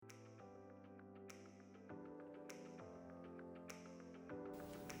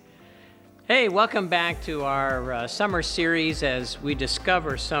Hey, welcome back to our summer series as we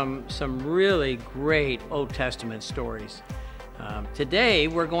discover some really great Old Testament stories. Today,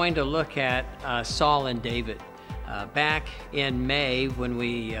 we're going to look at Saul and David. Back in May, when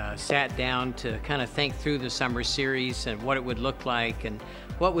we sat down to kind of think through the summer series and what it would look like and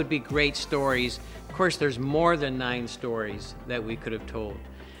what would be great stories, of course, there's more than 9 stories that we could have told.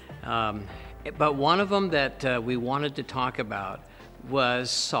 But one of them that we wanted to talk about was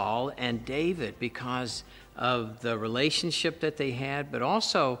Saul and David because of the relationship that they had, but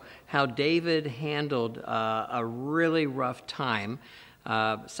also how David handled a really rough time.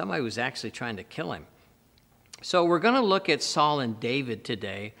 Somebody was actually trying to kill him. So we're going to look at Saul and David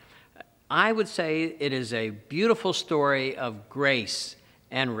today. I would say it is a beautiful story of grace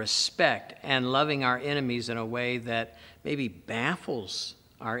and respect and loving our enemies in a way that maybe baffles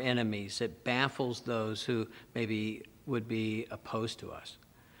our enemies. It baffles those who maybe would be opposed to us.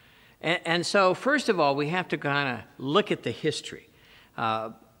 And so, first of all, we have to kind of look at the history.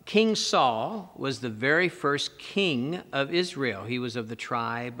 King Saul was the very first king of Israel. He was of the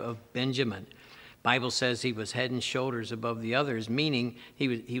tribe of Benjamin. Bible says he was head and shoulders above the others, meaning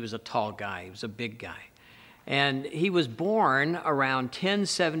he was a tall guy. He was a big guy. And he was born around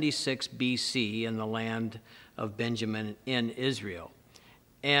 1076 BC in the land of Benjamin in Israel.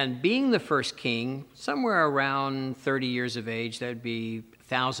 And being the first king, somewhere around 30 years of age, that would be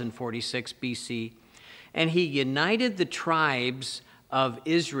 1046 BC, and he united the tribes of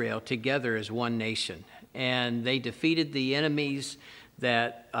Israel together as one nation. And they defeated the enemies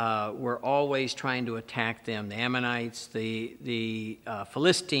that were always trying to attack them, the Ammonites, the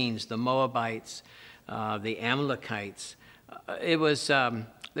Philistines, the Moabites, the Amalekites. They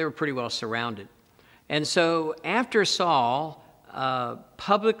were pretty well surrounded. And so after Saul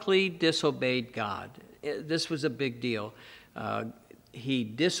publicly disobeyed God. This was a big deal. He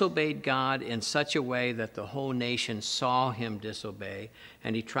disobeyed God in such a way that the whole nation saw him disobey,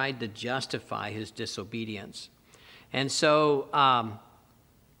 and he tried to justify his disobedience. And so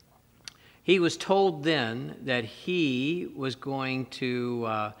he was told then that he was going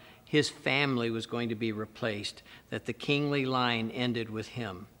to, his family was going to be replaced, that the kingly line ended with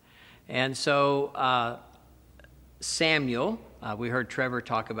him. And so Samuel, we heard Trevor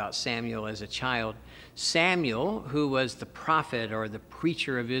talk about Samuel as a child. Samuel, who was the prophet or the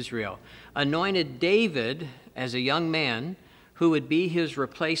preacher of Israel, anointed David as a young man who would be his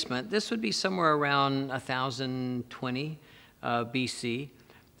replacement. This would be somewhere around 1020 BC.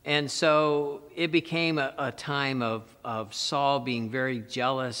 And so it became a time of Saul being very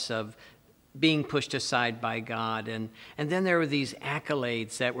jealous of being pushed aside by God. And then there were these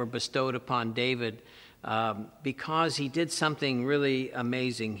accolades that were bestowed upon David because he did something really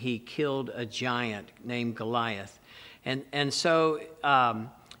amazing. He killed a giant named Goliath. And so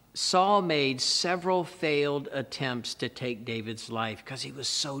Saul made several failed attempts to take David's life because he was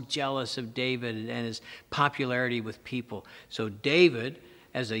so jealous of David and his popularity with people. So David,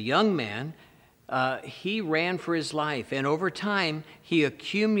 as a young man, he ran for his life. And over time, he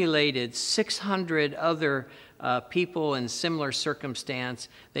accumulated 600 other people in similar circumstance.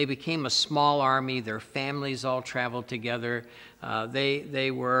 They became a small army. Their families all traveled together.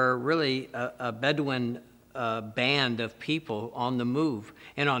 They were really a Bedouin band of people on the move.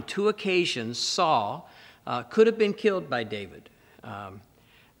 And on 2 occasions, Saul could have been killed by David.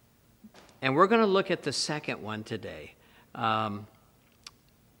 And we're going to look at the second one today.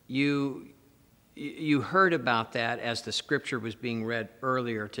 You heard about that as the scripture was being read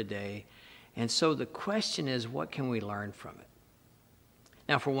earlier today. And so the question is, what can we learn from it?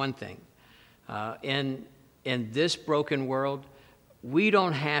 Now, for one thing, in this broken world, we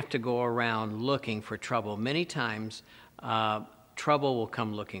don't have to go around looking for trouble. Many times, trouble will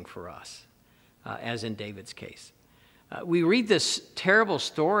come looking for us, as in David's case. We read this terrible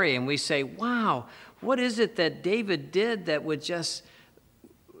story and we say, wow, what is it that David did that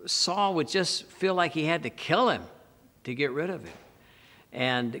Saul would just feel like he had to kill him to get rid of him?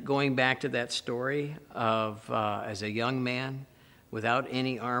 And going back to that story of as a young man without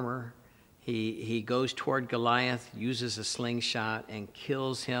any armor, he goes toward Goliath, uses a slingshot, and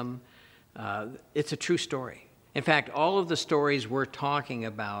kills him. It's a true story. In fact, all of the stories we're talking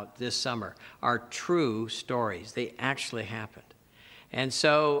about this summer are true stories. They actually happened. And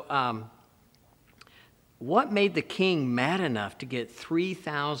so what made the king mad enough to get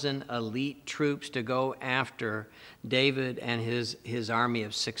 3,000 elite troops to go after David and his army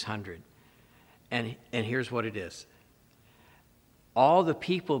of 600? And here's what it is. All the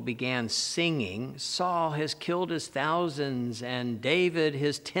people began singing, Saul has killed his thousands and David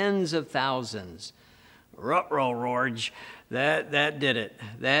his tens of thousands. Ruh-roh, Rorge. That did it.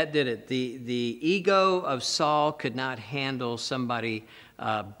 That did it. The ego of Saul could not handle somebody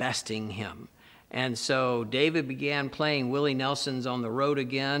besting him. And so David began playing Willie Nelson's On the Road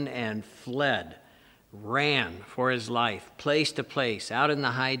again and fled, ran for his life, place to place, out in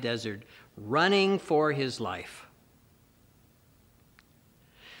the high desert, running for his life.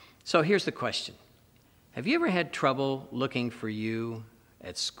 So here's the question. Have you ever had trouble looking for you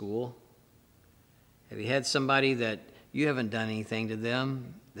at school? Have you had somebody that you haven't done anything to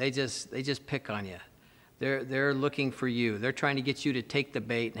them? They just pick on you. They're looking for you. They're trying to get you to take the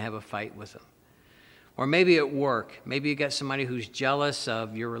bait and have a fight with them. Or maybe at work. Maybe you got somebody who's jealous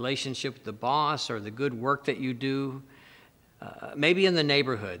of your relationship with the boss or the good work that you do. Maybe in the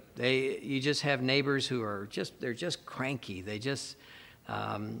neighborhood. You just have neighbors who are they're just cranky. They just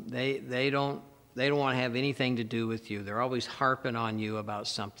they don't want to have anything to do with you. They're always harping on you about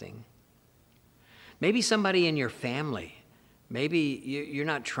something. Maybe somebody in your family. Maybe you're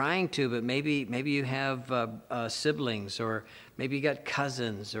not trying to, but maybe you have siblings, or maybe you got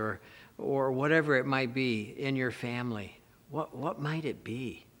cousins, or whatever it might be in your family. What might it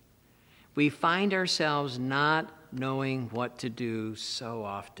be? We find ourselves not knowing what to do so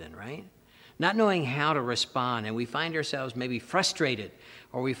often, right? Not knowing how to respond, and we find ourselves maybe frustrated,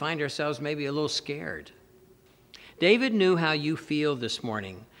 or we find ourselves maybe a little scared. David knew how you feel this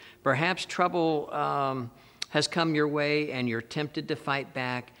morning. Perhaps trouble has come your way and you're tempted to fight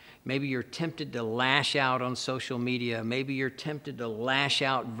back. Maybe you're tempted to lash out on social media. Maybe you're tempted to lash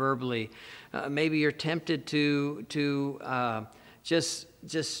out verbally. Maybe you're tempted to just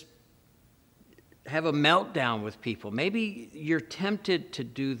have a meltdown with people. Maybe you're tempted to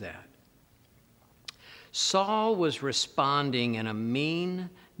do that. Saul was responding in a mean,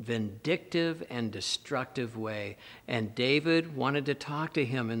 vindictive, and destructive way, and David wanted to talk to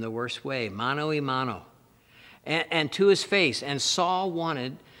him in the worst way, mano a mano, and to his face. And Saul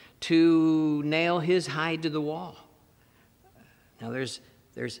wanted to nail his hide to the wall. Now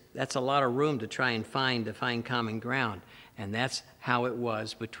that's a lot of room to try and find common ground, and that's how it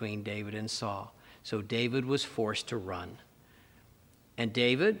was between David and Saul. So David was forced to run, and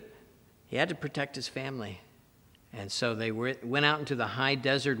David, he had to protect his family. And so they went out into the high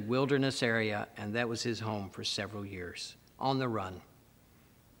desert wilderness area, and that was his home for several years, on the run,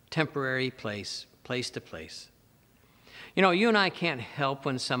 temporary place to place. You know, you and I can't help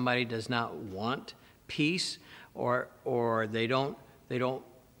when somebody does not want peace, or they don't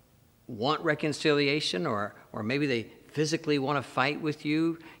want reconciliation, or maybe they physically want to fight with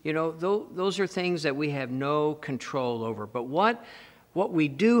you. You know, those are things that we have no control over. But what we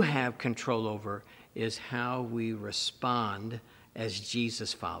do have control over is how we respond as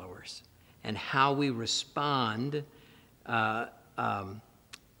Jesus followers, and how we respond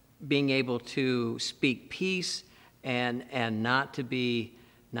being able to speak peace and not to be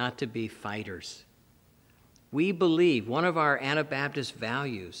fighters. We believe, one of our Anabaptist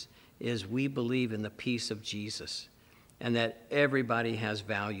values is we believe in the peace of Jesus, and that everybody has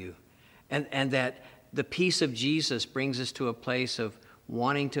value, and that the peace of Jesus brings us to a place of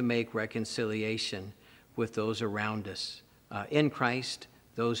wanting to make reconciliation with those around us, in Christ,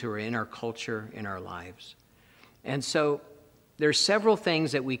 those who are in our culture, in our lives. And so there's several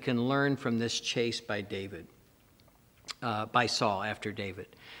things that we can learn from this chase by Saul after David.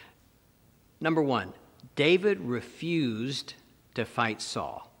 Number one, David refused to fight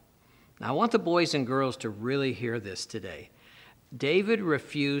Saul. Now, I want the boys and girls to really hear this today. David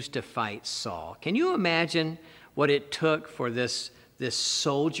refused to fight Saul. Can you imagine what it took for this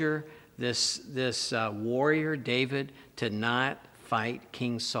soldier, this warrior, David, to not fight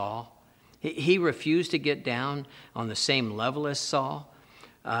King Saul? He refused to get down on the same level as Saul,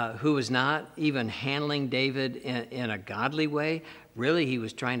 who was not even handling David in a godly way. Really, he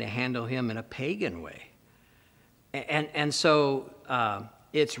was trying to handle him in a pagan way. And so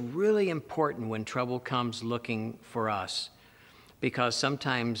it's really important when trouble comes looking for us, because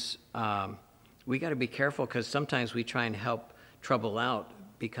sometimes we got to be careful, because sometimes we try and help trouble out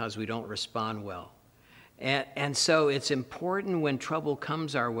because we don't respond well. And so it's important when trouble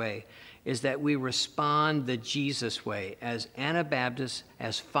comes our way is that we respond the Jesus way. As Anabaptists,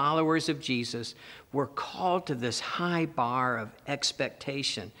 as followers of Jesus, we're called to this high bar of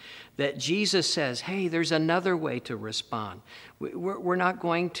expectation that Jesus says, hey, there's another way to respond. We're not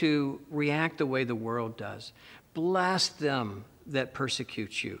going to react the way the world does. Bless them that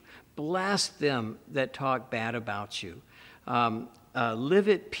persecute you. Bless them that talk bad about you. Live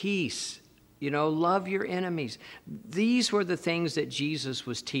at peace. Love your enemies. These were the things that Jesus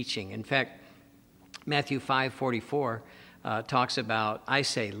was teaching. In fact, Matthew 5:44 talks about, I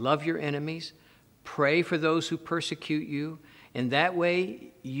say, love your enemies, Pray for those who persecute you. In that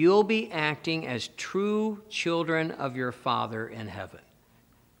way, you'll be acting as true children of your Father in heaven.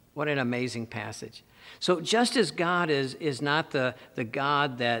 What an amazing passage. So just as God is not the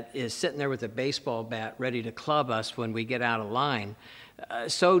God that is sitting there with a baseball bat ready to club us when we get out of line,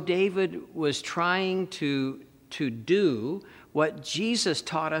 so David was trying to do what Jesus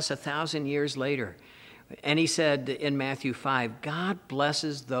taught us 1,000 years later. And he said in Matthew 5, God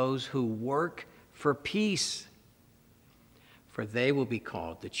blesses those who work for peace, for they will be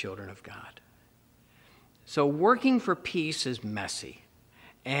called the children of God. So working for peace is messy,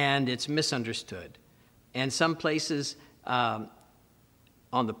 and it's misunderstood. And some places on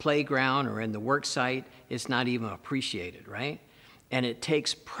the playground or in the work site, it's not even appreciated, right? And it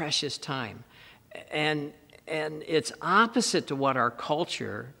takes precious time. And it's opposite to what our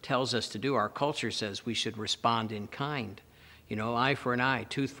culture tells us to do. Our culture says we should respond in kind. You know, eye for an eye,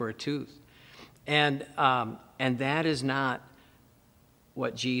 tooth for a tooth. And that is not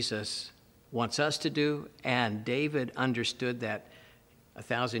what Jesus wants us to do. And David understood that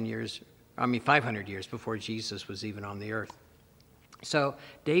 500 years before Jesus was even on the earth. So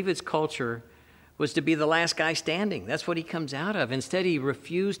David's culture was to be the last guy standing. That's what he comes out of. Instead, he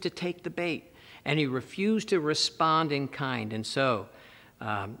refused to take the bait, and he refused to respond in kind. And so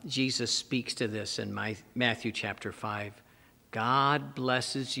Jesus speaks to this in Matthew chapter 5. God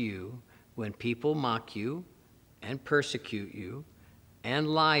blesses you when people mock you and persecute you and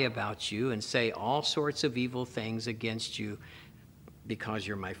lie about you and say all sorts of evil things against you because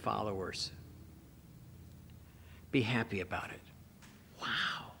you're my followers. Be happy about it.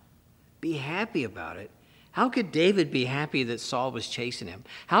 Wow. Be happy about it. How could David be happy that Saul was chasing him?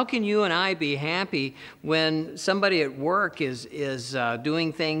 How can you and I be happy when somebody at work is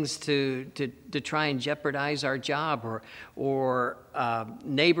doing things to try and jeopardize our job, or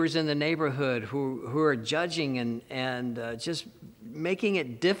neighbors in the neighborhood who are judging and just making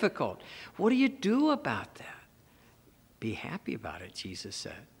it difficult? What do you do about that? Be happy about it, Jesus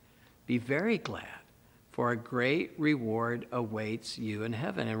said. Be very glad, for a great reward awaits you in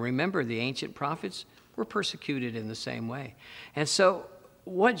heaven. And remember, the ancient prophets were persecuted in the same way. And so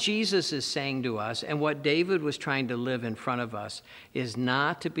what Jesus is saying to us, and what David was trying to live in front of us, is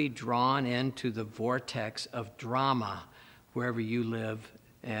not to be drawn into the vortex of drama wherever you live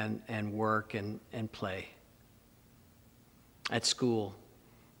and work and play. At school,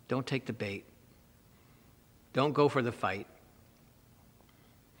 don't take the bait. Don't go for the fight.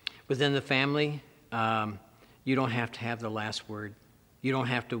 Within the family, you don't have to have the last word. You don't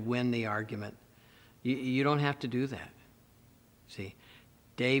have to win the argument. You don't have to do that. See,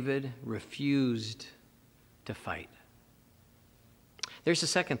 David refused to fight. There's a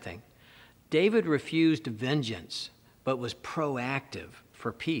second thing. David refused vengeance, but was proactive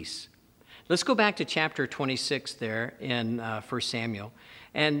for peace. Let's go back to chapter 26 there in 1 Samuel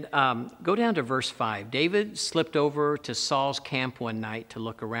and go down to verse 5. David slipped over to Saul's camp one night to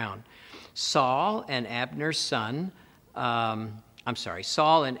look around. Saul and Abner, son of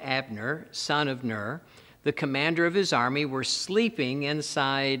Ner, the commander of his army, were sleeping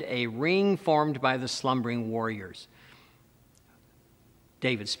inside a ring formed by the slumbering warriors.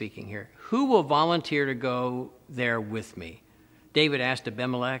 David speaking here. Who will volunteer to go there with me? David asked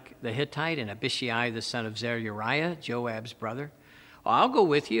Abimelech the Hittite and Abishai the son of Zeruiah, Joab's brother. I'll go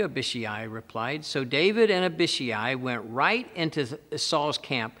with you, Abishai replied. So David and Abishai went right into Saul's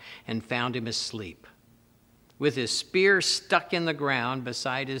camp and found him asleep, with his spear stuck in the ground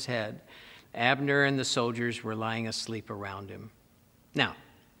beside his head. Abner and the soldiers were lying asleep around him. Now,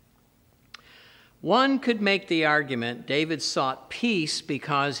 one could make the argument David sought peace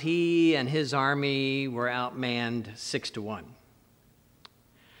because he and his army were outmanned 6-1.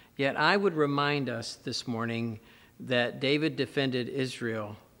 Yet I would remind us this morning that David defended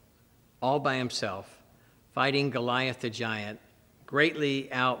Israel all by himself, fighting Goliath the giant, greatly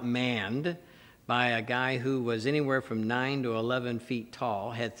outmanned by a guy who was anywhere from 9 to 11 feet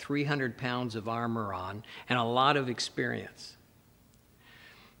tall, had 300 pounds of armor on, and a lot of experience.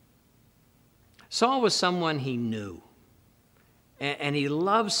 Saul was someone he knew, and he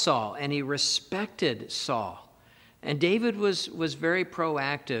loved Saul, and he respected Saul. And David was very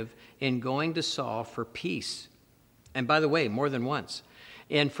proactive in going to Saul for peace. And by the way, more than once.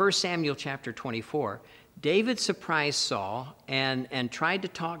 In 1 Samuel chapter 24, David surprised Saul and tried to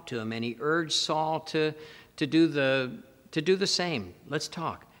talk to him, and he urged Saul to do the same. Let's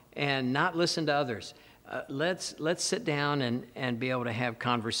talk and not listen to others. Let's sit down and be able to have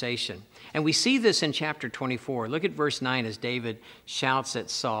conversation. And we see this in chapter 24. Look at verse 9 as David shouts at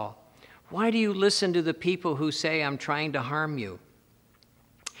Saul, "Why do you listen to the people who say I'm trying to harm you?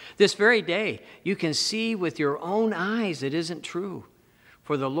 This very day, you can see with your own eyes it isn't true.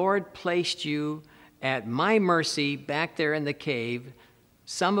 For the Lord placed you at my mercy back there in the cave.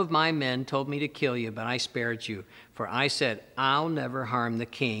 Some of my men told me to kill you, but I spared you. For I said, I'll never harm the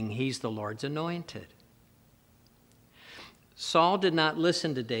king. He's the Lord's anointed. Saul did not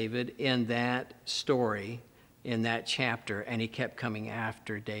listen to David in that story, in that chapter, and he kept coming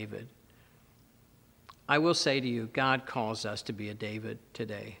after David. I will say to you, God calls us to be a David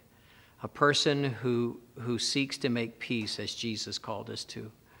today, a person who seeks to make peace as Jesus called us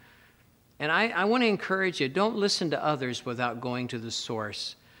to. And I want to encourage you, don't listen to others without going to the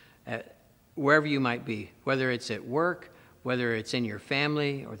source, wherever you might be, whether it's at work, whether it's in your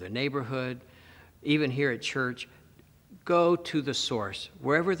family or the neighborhood, even here at church. Go to the source,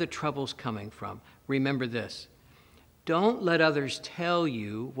 wherever the trouble's coming from. Remember this, don't let others tell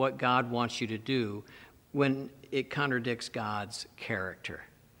you what God wants you to do when it contradicts God's character.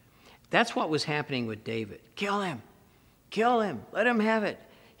 That's what was happening with David. Kill him, let him have it.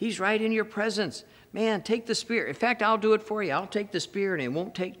 He's right in your presence. Man, take the spear. In fact, I'll do it for you. I'll take the spear, and it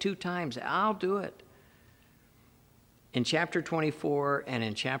won't take 2 times. I'll do it. In chapter 24 and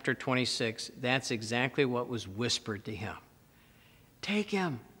in chapter 26, that's exactly what was whispered to him. Take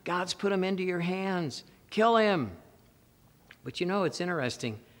him. God's put him into your hands. Kill him. But you know, it's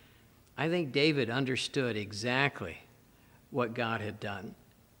interesting. I think David understood exactly what God had done,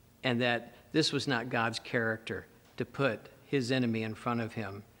 and that this was not God's character to put his enemy in front of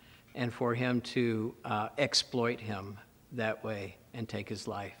him and for him to exploit him that way and take his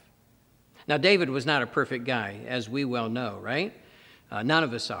life. Now, David was not a perfect guy, as we well know, right? None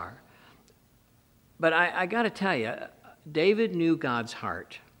of us are. But I got to tell you, David knew God's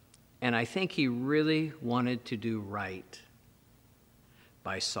heart, and I think he really wanted to do right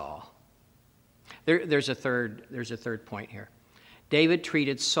by Saul. There's a third point here. David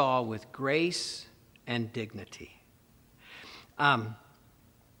treated Saul with grace and dignity.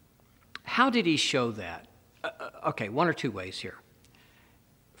 How did he show that? Okay, 1 or 2 ways here.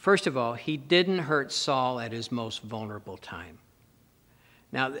 First of all, he didn't hurt Saul at his most vulnerable time.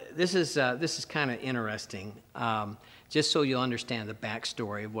 Now, this is kind of interesting, just so you'll understand the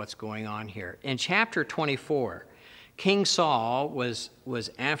backstory of what's going on here. In chapter 24, King Saul was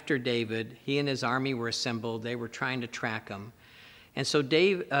after David. He and his army were assembled. They were trying to track him. And so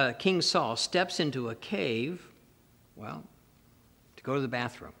King Saul steps into a cave, to go to the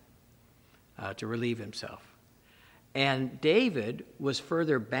bathroom, to relieve himself. And David was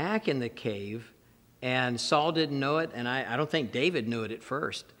further back in the cave, and Saul didn't know it, and I don't think David knew it at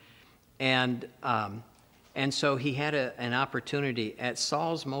first. And so he had an opportunity at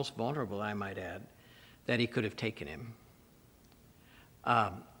Saul's most vulnerable, I might add, that he could have taken him.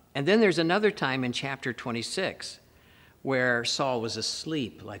 And then there's another time in chapter 26 where Saul was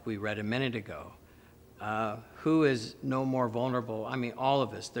asleep, like we read a minute ago. Who is no more vulnerable? I mean, all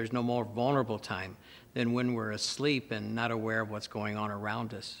of us, there's no more vulnerable time than when we're asleep and not aware of what's going on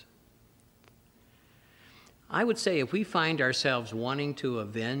around us. I would say if we find ourselves wanting to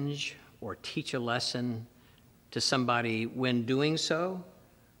avenge or teach a lesson to somebody, when doing so,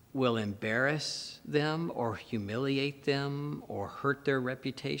 will embarrass them or humiliate them or hurt their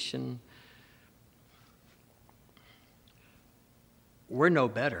reputation, we're no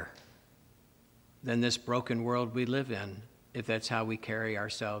better than this broken world we live in if that's how we carry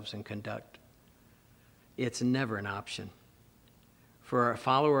ourselves and conduct. It's never an option. For a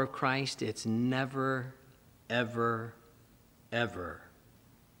follower of Christ, it's never, ever, ever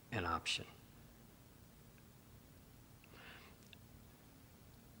an option.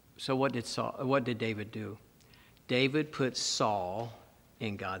 So what did David do? David put Saul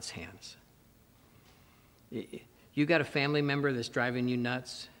in God's hands. You got a family member that's driving you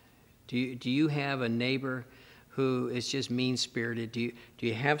nuts? Do you have a neighbor who is just mean-spirited? Do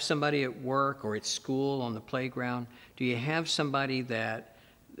you have somebody at work or at school on the playground? Do you have somebody that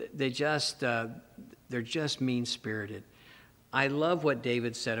they're just mean-spirited? I love what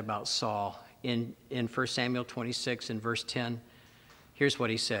David said about Saul in 1 Samuel 26 and verse 10. Here's what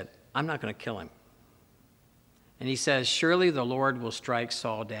he said, I'm not going to kill him. And he says, surely the Lord will strike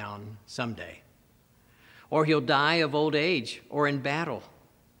Saul down someday, or he'll die of old age or in battle.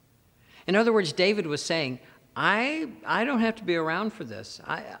 In other words, David was saying, I don't have to be around for this.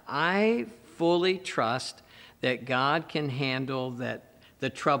 I fully trust that God can handle the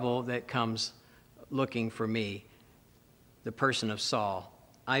trouble that comes looking for me, the person of Saul.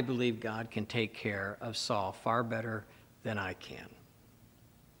 I believe God can take care of Saul far better than I can.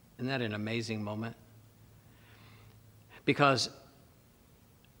 Isn't that an amazing moment? Because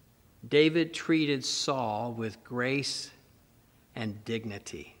David treated Saul with grace and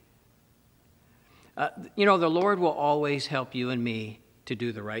dignity. The Lord will always help you and me to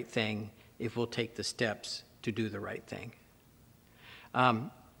do the right thing if we'll take the steps to do the right thing.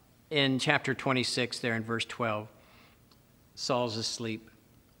 In chapter 26, there in verse 12, Saul's asleep.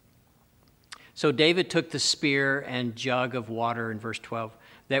 So David took the spear and jug of water, in verse 12,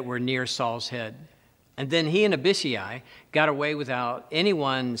 that were near Saul's head. And then he and Abishai got away without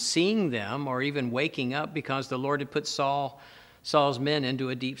anyone seeing them or even waking up, because the Lord had put Saul's men into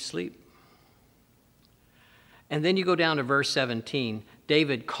a deep sleep. And then you go down to verse 17.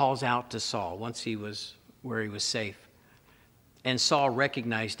 David calls out to Saul once he was where he was safe. And Saul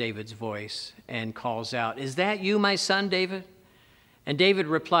recognized David's voice and calls out, "Is that you, my son David?" And David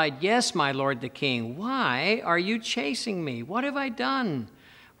replied, "Yes, my lord the king. Why are you chasing me? What have I done?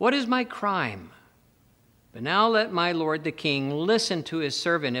 What is my crime? But now let my lord the king listen to his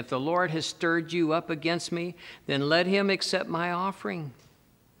servant. If the Lord has stirred you up against me, then let him accept my offering.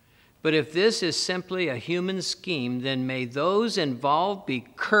 But if this is simply a human scheme, then may those involved be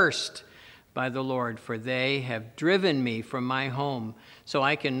cursed by the Lord, for they have driven me from my home, so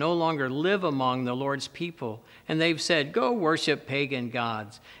I can no longer live among the Lord's people. And they've said, 'Go worship pagan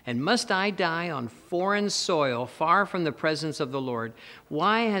gods.' And must I die on foreign soil, far from the presence of the Lord?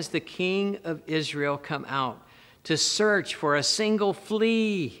 Why has the king of Israel come out to search for a single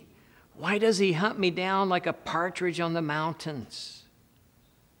flea? Why does he hunt me down like a partridge on the mountains?"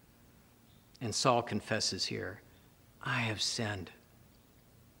 And Saul confesses here, "I have sinned.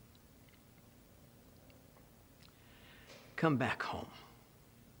 Come back home.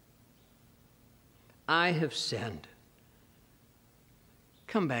 I have sinned.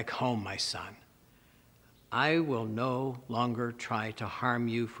 Come back home, my son. I will no longer try to harm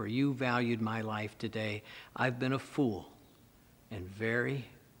you, for you valued my life today. I've been a fool and very,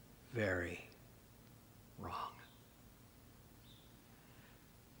 very wrong."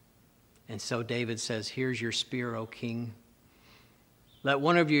 And so David says, "Here's your spear, O king. Let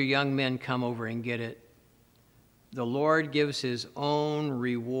one of your young men come over and get it. The Lord gives his own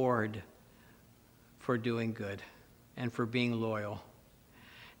reward for doing good and for being loyal.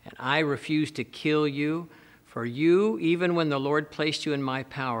 And I refuse to kill you, for you, even when the Lord placed you in my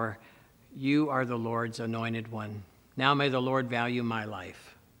power, you are the Lord's anointed one. Now may the Lord value my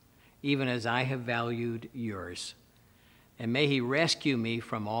life, even as I have valued yours. And may he rescue me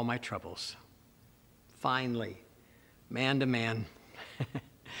from all my troubles." Finally, man to man,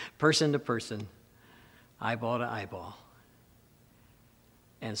 person to person, eyeball to eyeball.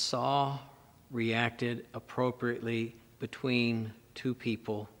 And Saul reacted appropriately between two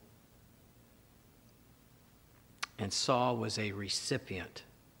people. And Saul was a recipient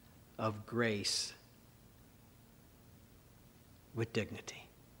of grace with dignity.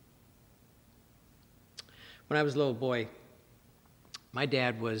 When I was a little boy, my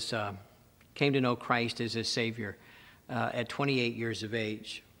dad came to know Christ as his Savior at 28 years of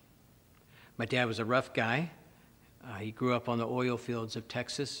age. My dad was a rough guy. He grew up on the oil fields of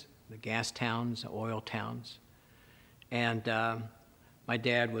Texas, the gas towns, the oil towns. And my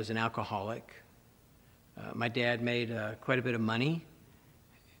dad was an alcoholic. My dad made quite a bit of money.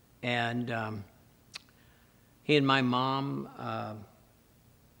 And he and my mom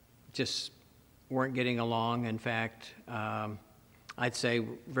just weren't getting along. In fact, I'd say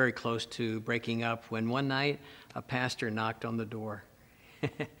very close to breaking up when one night a pastor knocked on the door.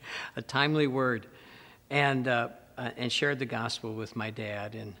 A timely word, and shared the gospel with my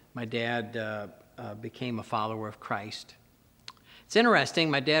dad, and my dad became a follower of Christ. It's interesting,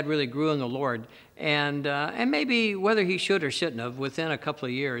 my dad really grew in the Lord, and maybe whether he should or shouldn't have, within a couple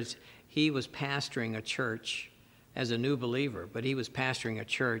of years, he was pastoring a church as a new believer, but he was pastoring a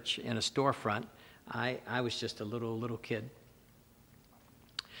church in a storefront. I was just a little kid.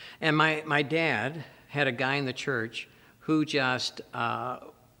 And my dad had a guy in the church who just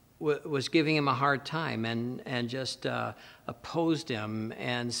was giving him a hard time and just opposed him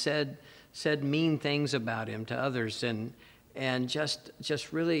and said mean things about him to others and just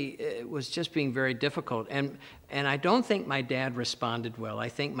really it was just being very difficult. And I don't think my dad responded well. I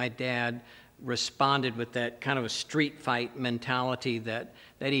think my dad responded with that kind of a street fight mentality that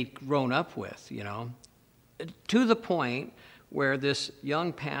he'd grown up with, to the point where this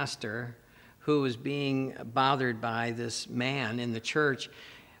young pastor who was being bothered by this man in the church,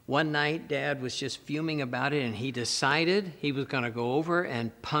 one night Dad was just fuming about it, and he decided he was going to go over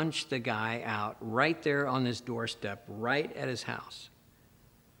and punch the guy out right there on his doorstep, right at his house.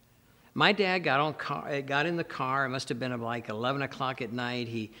 My dad got in the car. It must have been like 11 o'clock at night.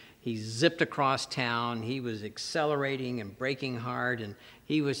 He zipped across town. He was accelerating and braking hard, and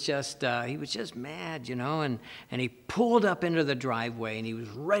he was just mad, and he pulled up into the driveway, and he was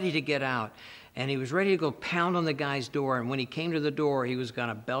ready to get out, and he was ready to go pound on the guy's door, and when he came to the door, he was going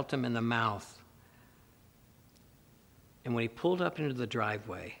to belt him in the mouth. And when he pulled up into the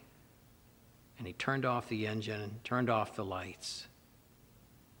driveway, and he turned off the engine and turned off the lights,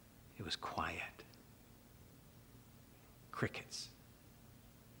 it was quiet. Crickets.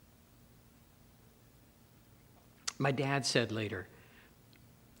 My dad said later,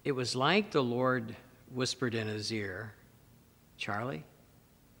 it was like the Lord whispered in his ear, "Charlie,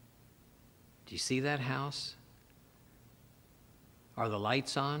 do you see that house? Are the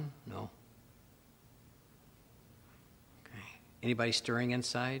lights on?" "No." "Okay. Anybody stirring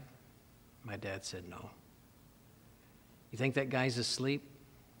inside?" My dad said, "No." "You think that guy's asleep?"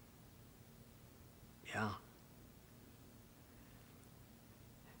 "Yeah."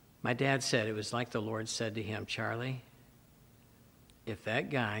 My dad said it was like the Lord said to him, "Charlie, if that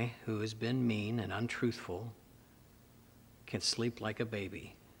guy who has been mean and untruthful can sleep like a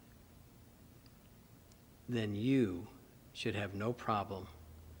baby, then you should have no problem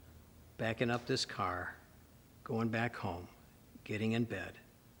backing up this car, going back home, getting in bed,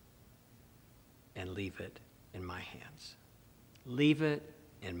 and leave it in my hands. Leave it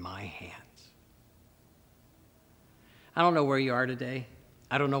in my hands." I don't know where you are today.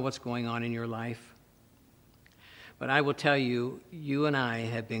 I don't know what's going on in your life. But I will tell you, you and I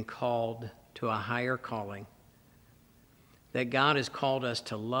have been called to a higher calling. That God has called us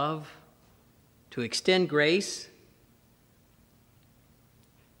to love, to extend grace,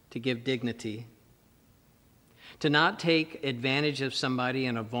 to give dignity, to not take advantage of somebody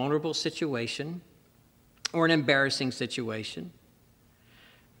in a vulnerable situation or an embarrassing situation.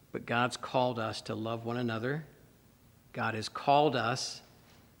 But God's called us to love one another. God has called us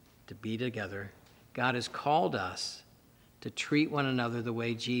to be together. God has called us to treat one another the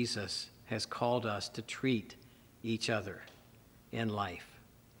way Jesus has called us to treat each other in life.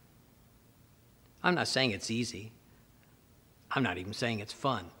 I'm not saying it's easy. I'm not even saying it's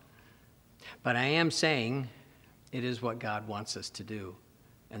fun. But I am saying it is what God wants us to do,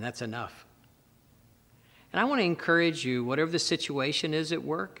 and that's enough. And I want to encourage you, whatever the situation is at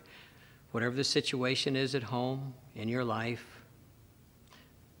work, whatever the situation is at home, in your life,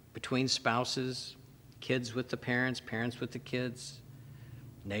 between spouses, kids with the parents, parents with the kids,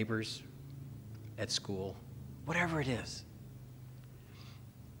 neighbors at school, whatever it is.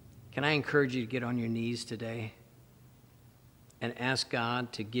 Can I encourage you to get on your knees today and ask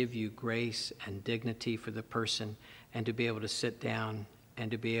God to give you grace and dignity for the person, and to be able to sit down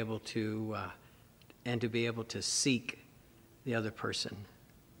and to be able to seek the other person?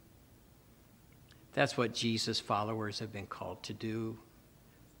 That's what Jesus' followers have been called to do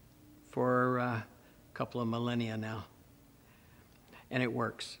for a couple of millennia now. And it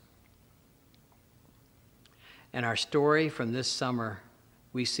works. In our story from this summer,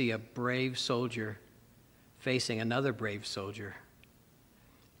 we see a brave soldier facing another brave soldier,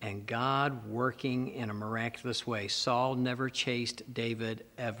 and God working in a miraculous way. Saul never chased David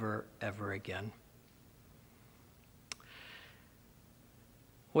ever again.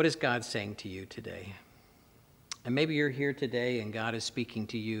 What is God saying to you today? And maybe you're here today and God is speaking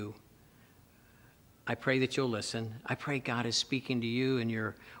to you. I pray that you'll listen. I pray God is speaking to you in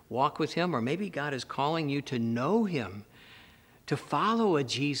your walk with him, or maybe God is calling you to know him, to follow a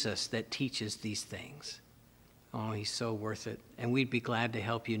Jesus that teaches these things. Oh, he's so worth it. And we'd be glad to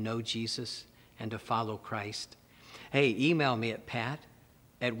help you know Jesus and to follow Christ. Hey, email me at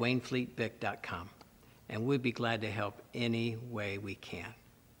pat@waynefleetbic.com, and we'd be glad to help any way we can.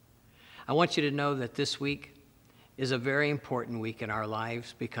 I want you to know that this week is a very important week in our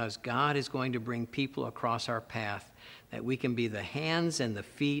lives, because God is going to bring people across our path that we can be the hands and the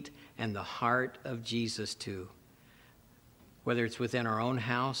feet and the heart of Jesus to, whether it's within our own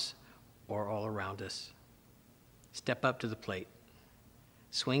house or all around us. Step up to the plate.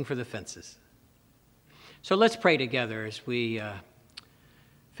 Swing for the fences. So let's pray together as we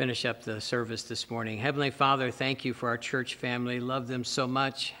finish up the service this morning. Heavenly Father, thank you for our church family. Love them so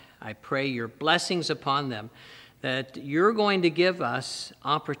much. I pray your blessings upon them, that you're going to give us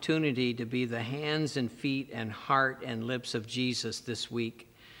opportunity to be the hands and feet and heart and lips of Jesus this week.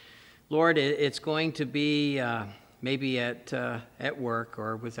 Lord, it's going to be maybe at work,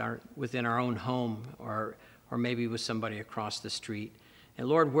 or within our own home, or maybe with somebody across the street. And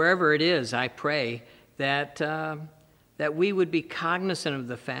Lord, wherever it is, I pray that we would be cognizant of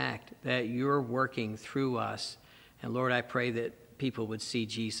the fact that you're working through us. And Lord, I pray that people would see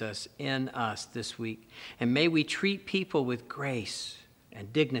Jesus in us this week. And may we treat people with grace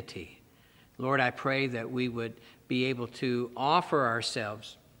and dignity. Lord, I pray that we would be able to offer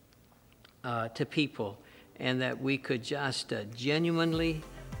ourselves to people, and that we could just genuinely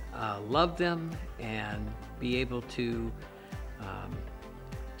love them and be able to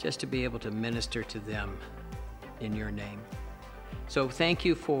just to be able to minister to them in your name. So thank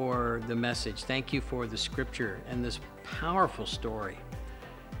you for the message. Thank you for the scripture and this powerful story.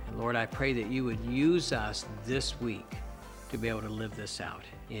 And Lord, I pray that you would use us this week to be able to live this out.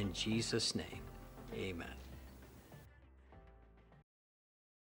 In Jesus' name, amen.